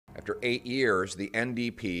after 8 years, the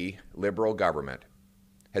NDP Liberal government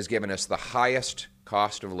has given us the highest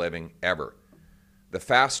cost of living ever, the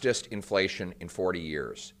fastest inflation in 40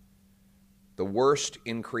 years, the worst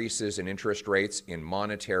increases in interest rates in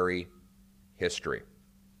monetary history.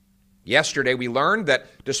 Yesterday, we learned that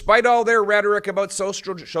despite all their rhetoric about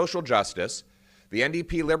social justice, the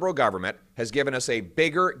NDP Liberal government has given us a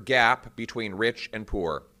bigger gap between rich and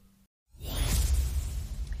poor.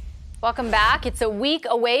 Welcome back. It's a week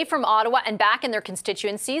away from Ottawa and back in their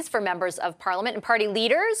constituencies for members of Parliament, and party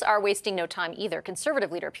leaders are wasting no time either.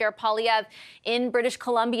 Conservative leader Pierre Poilievre in British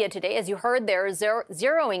Columbia today, as you heard, they're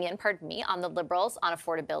zeroing in, on the Liberals on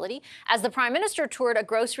affordability as the Prime Minister toured a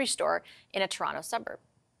grocery store in a Toronto suburb.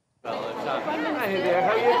 Hi there,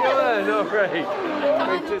 how you doing? Oh, great.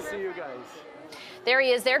 Great to see you guys. There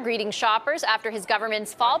he is there greeting shoppers after his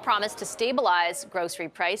government's fall promise to stabilize grocery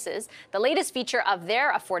prices. The latest feature of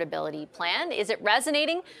their affordability plan. Is it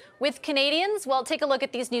resonating with Canadians? Well, take a look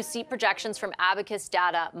at these new seat projections from Abacus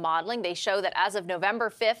Data Modeling. They show that as of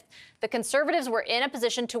November 5th, the Conservatives were in a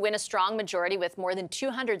position to win a strong majority with more than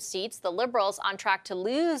 200 seats. The Liberals on track to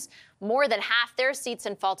lose more than half their seats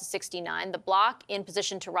and fall to 69. The Bloc in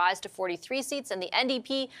position to rise to 43 seats and the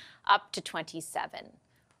NDP up to 27.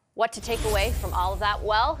 What to take away from all of that?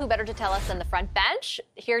 Well, who better to tell us than the front bench?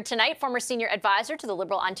 Here tonight, former senior advisor to the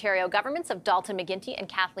Liberal Ontario governments of Dalton McGuinty and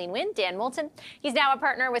Kathleen Wynne, Dan Moulton. He's now a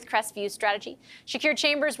partner with Crestview Strategy. Shakir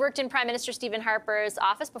Chambers worked in Prime Minister Stephen Harper's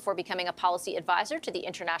office before becoming a policy advisor to the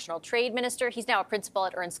International Trade Minister. He's now a principal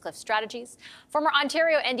at Earnscliffe Strategies. Former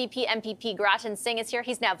Ontario NDP MPP Grattan Singh is here.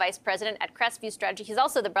 He's now vice president at Crestview Strategy. He's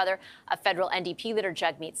also the brother of federal NDP leader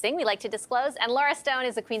Jagmeet Singh, we like to disclose. And Laura Stone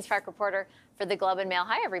is a Queen's Park reporter for the Globe and Mail.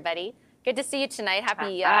 Hi, everybody. Good to see you tonight.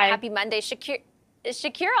 Happy Monday.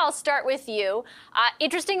 Shakir, I'll start with you.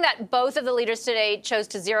 Interesting that both of the leaders today chose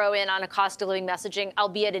to zero in on a cost of living messaging,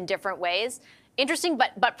 albeit in different ways. Interesting,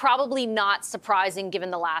 but probably not surprising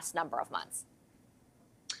given the last number of months.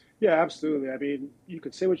 Yeah, absolutely. I mean, you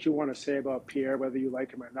could say what you want to say about Pierre, whether you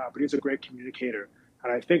like him or not, but he's a great communicator.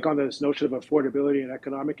 And I think on this notion of affordability and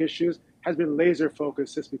economic issues has been laser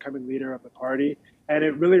focused since becoming leader of the party. And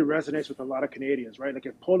it really resonates with a lot of Canadians, right? Like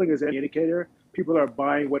if polling is any indicator, people are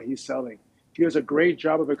buying what he's selling. He does a great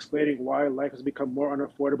job of explaining why life has become more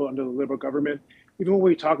unaffordable under the Liberal government. Even when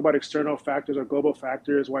we talk about external factors or global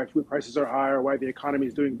factors, why food prices are high or why the economy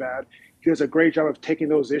is doing bad, he does a great job of taking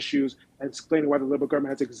those issues and explaining why the Liberal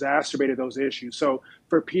government has exacerbated those issues. So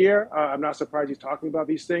for Pierre, I'm not surprised he's talking about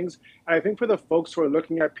these things. And I think for the folks who are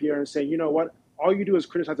looking at Pierre and saying, you know what, all you do is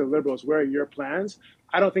criticize the Liberals, where are your plans?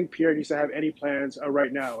 I don't think Pierre needs to have any plans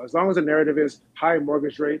right now. As long as the narrative is high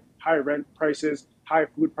mortgage rate, high rent prices, high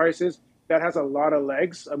food prices, that has a lot of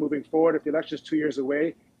legs moving forward. If the election is 2 years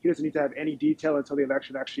away, he doesn't need to have any detail until the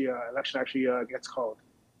election actually gets called.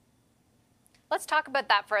 Let's talk about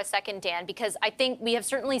that for a second, Dan, because I think we have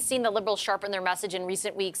certainly seen the Liberals sharpen their message in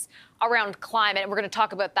recent weeks around climate. And we're going to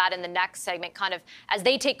talk about that in the next segment, kind of as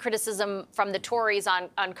they take criticism from the Tories on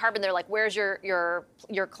carbon. They're like, where's your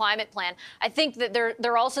climate plan? I think that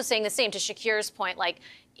they're also saying the same to Shakir's point, like,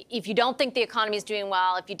 if you don't think the economy is doing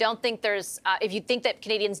well, if you don't think if you think that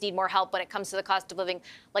Canadians need more help when it comes to the cost of living,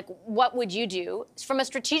 like what would you do? From a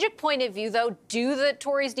strategic point of view, though, do the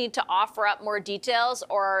Tories need to offer up more details,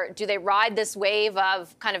 or do they ride this wave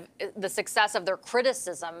of kind of the success of their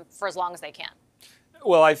criticism for as long as they can?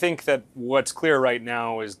 Well, I think that what's clear right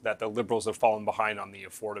now is that the Liberals have fallen behind on the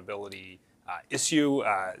affordability issue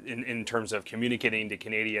in terms of communicating to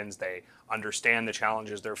Canadians. They understand the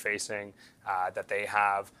challenges they're facing, that they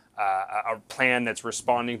have a plan that's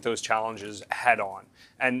responding to those challenges head on.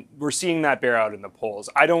 And we're seeing that bear out in the polls.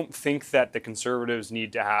 I don't think that the Conservatives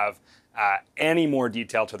need to have any more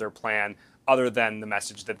detail to their plan other than the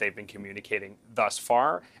message that they've been communicating thus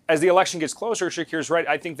far. As the election gets closer, Shakir's right,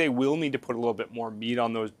 I think they will need to put a little bit more meat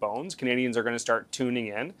on those bones. Canadians are going to start tuning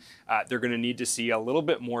in. They're going to need to see a little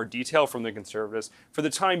bit more detail from the Conservatives. For the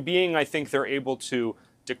time being, I think they're able to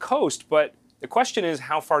coast, but the question is,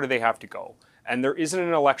 how far do they have to go? And there isn't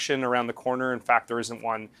an election around the corner. In fact, there isn't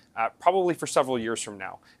one probably for several years from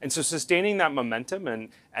now. And so sustaining that momentum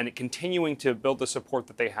and continuing to build the support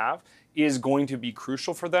that they have is going to be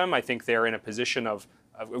crucial for them. I think they're in a position of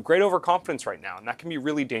great overconfidence right now, and that can be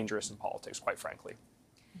really dangerous in politics, quite frankly.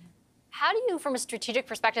 How do you, from a strategic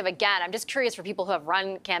perspective, again, I'm just curious for people who have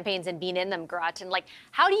run campaigns and been in them, Grat, and like,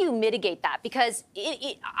 how do you mitigate that? Because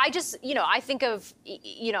I think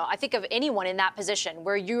of anyone in that position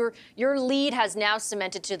where your lead has now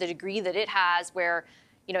cemented to the degree that it has, where,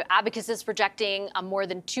 Abacus is projecting a more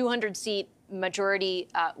than 200 seat majority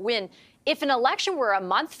win. If an election were a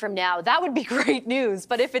month from now, that would be great news.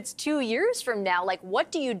 But if it's 2 years from now, like,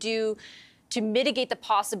 what do you do to mitigate the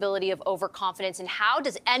possibility of overconfidence? And how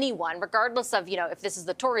does anyone, regardless of, if this is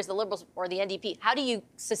the Tories, the Liberals, or the NDP, how do you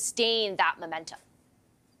sustain that momentum?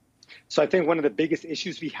 So I think one of the biggest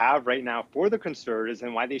issues we have right now for the Conservatives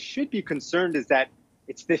and why they should be concerned is that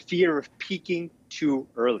it's the fear of peaking too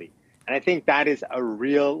early. And I think that is a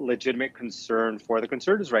real legitimate concern for the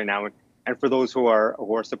Conservatives right now and for those who are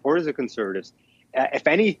supporters of Conservatives. If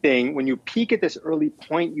anything, when you peak at this early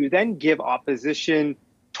point, you then give opposition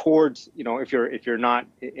towards, if you're not,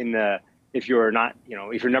 if you're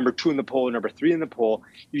number 2 in the poll or number 3 in the poll,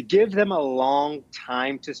 you give them a long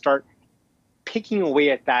time to start picking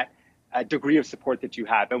away at that degree of support that you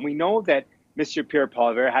have. And we know that Mr. Pierre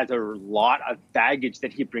Poilievre has a lot of baggage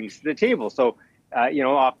that he brings to the table. So,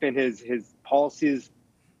 often his policies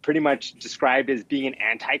pretty much described as being an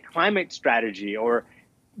anti-climate strategy, or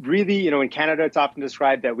really, in Canada, it's often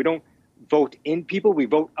described that we don't vote in people, we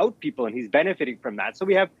vote out people, and he's benefiting from that. So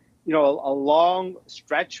we have, a long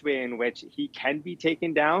stretchway in which he can be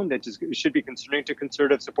taken down that just should be concerning to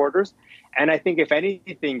Conservative supporters. And I think, if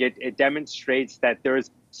anything, it demonstrates that there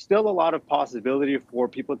is still a lot of possibility for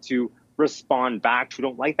people to respond back who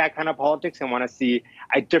don't like that kind of politics and want to see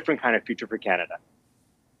a different kind of future for Canada.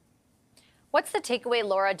 What's the takeaway,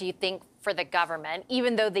 Laura, do you think, for the government,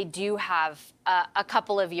 even though they do have a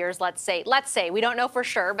couple of years, let's say, we don't know for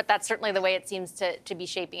sure, but that's certainly the way it seems to be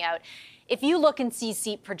shaping out. If you look and see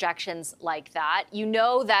seat projections like that, you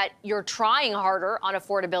know that you're trying harder on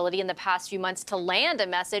affordability in the past few months to land a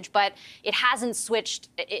message, but it hasn't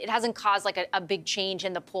caused like a big change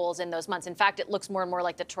in the polls in those months. In fact, it looks more and more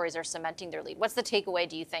like the Tories are cementing their lead. What's the takeaway,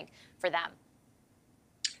 do you think, for them?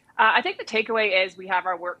 I think the takeaway is we have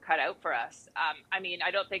our work cut out for us.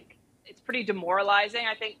 I don't think it's pretty demoralizing,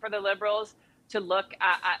 I think, for the Liberals to look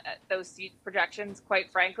at those seat projections, quite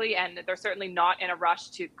frankly, and they're certainly not in a rush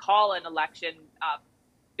to call an election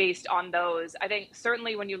based on those. I think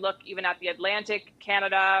certainly when you look even at the Atlantic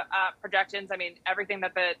Canada projections, everything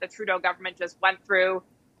that the Trudeau government just went through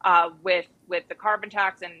with the carbon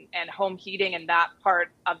tax and home heating in that part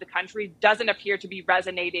of the country doesn't appear to be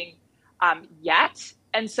resonating yet.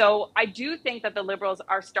 And so I do think that the Liberals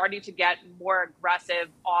are starting to get more aggressive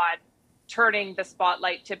on turning the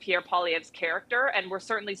spotlight to Pierre Poilievre's character. And we're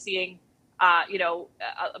certainly seeing,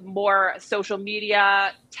 more social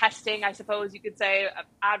media testing, I suppose you could say,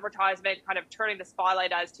 advertisement, kind of turning the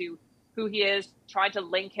spotlight as to who he is, trying to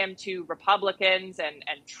link him to Republicans and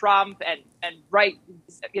Trump and right,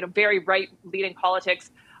 very right-leaning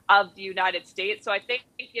politics of the United States. So I think,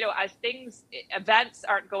 as events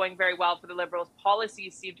aren't going very well for the Liberals,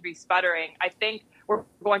 policies seem to be sputtering. I think we're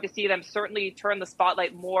going to see them certainly turn the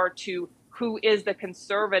spotlight more to who is the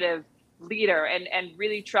Conservative leader and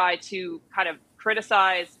really try to kind of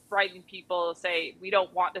criticize, frighten people, say, we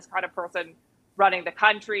don't want this kind of person running the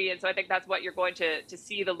country. And so I think that's what you're going to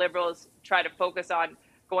see the Liberals try to focus on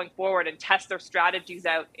going forward and test their strategies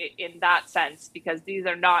out in that sense, because these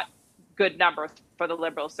are not good numbers for the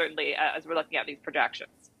Liberals, certainly, as we're looking at these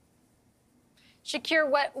projections. Shakir,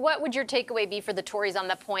 what would your takeaway be for the Tories on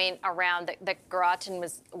the point around that Grattan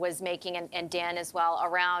was making, and Dan as well,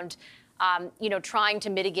 around trying to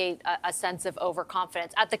mitigate a sense of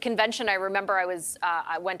overconfidence? At the convention, I remember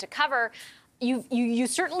I went to cover. You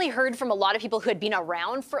certainly heard from a lot of people who had been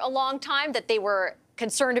around for a long time that they were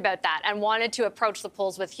concerned about that and wanted to approach the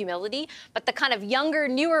polls with humility. But the kind of younger,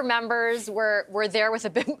 newer members were there with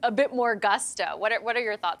a bit more gusto. What are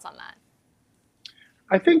your thoughts on that?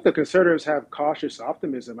 I think the Conservatives have cautious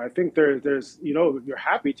optimism. I think there's you're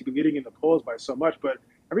happy to be leading in the polls by so much, but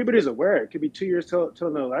everybody's aware it could be 2 years till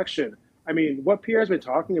an election. What Pierre's been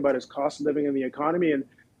talking about is cost of living in the economy. And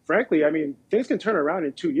frankly, things can turn around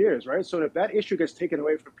in 2 years, right? So if that issue gets taken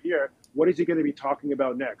away from Pierre, what is he going to be talking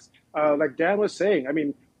about next? Like Dan was saying,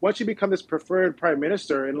 once you become this preferred prime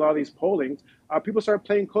minister in a lot of these pollings, people start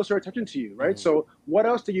paying closer attention to you, right? Mm-hmm. So what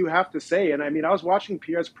else do you have to say? And I was watching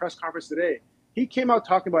Pierre's press conference today. He came out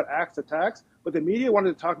talking about axe attacks, but the media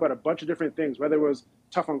wanted to talk about a bunch of different things, whether it was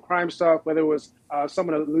tough on crime stuff, whether it was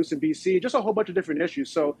someone loose in BC, just a whole bunch of different issues.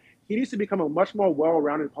 So he needs to become a much more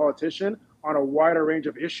well-rounded politician on a wider range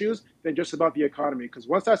of issues than just about the economy. Because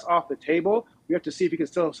once that's off the table, we have to see if he can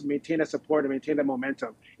still maintain that support and maintain that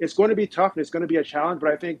momentum. It's going to be tough and it's going to be a challenge, but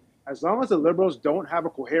I think as long as the Liberals don't have a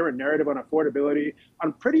coherent narrative on affordability,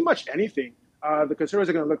 on pretty much anything, the Conservatives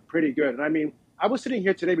are going to look pretty good. And I was sitting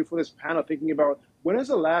here today before this panel thinking about when is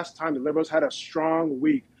the last time the Liberals had a strong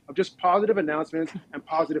week of just positive announcements and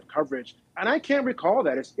positive coverage. And I can't recall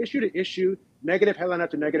that. It's issue to issue, negative headline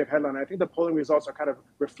after negative headline. I think the polling results are kind of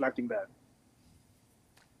reflecting that.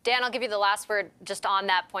 Dan, I'll give you the last word just on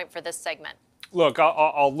that point for this segment. Look,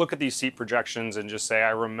 I'll look at these seat projections and just say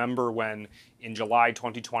I remember when in July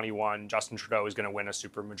 2021 Justin Trudeau was going to win a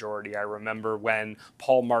supermajority. I remember when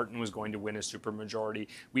Paul Martin was going to win a supermajority.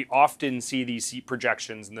 We often see these seat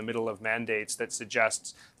projections in the middle of mandates that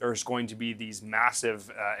suggests there's going to be these massive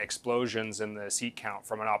explosions in the seat count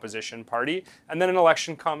from an opposition party. And then an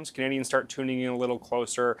election comes, Canadians start tuning in a little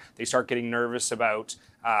closer. They start getting nervous about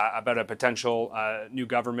a potential new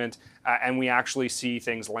government, and we actually see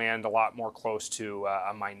things land a lot more close to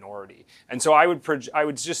a minority. And so I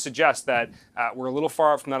would just suggest that we're a little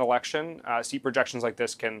far out from that election. Seat projections like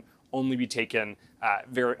this can only be taken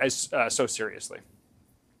so seriously.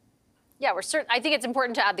 Yeah, we're certain. I think it's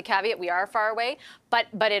important to add the caveat: we are far away, but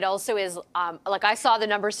it also is like I saw the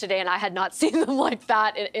numbers today, and I had not seen them like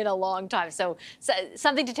that in a long time. So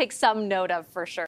something to take some note of for sure.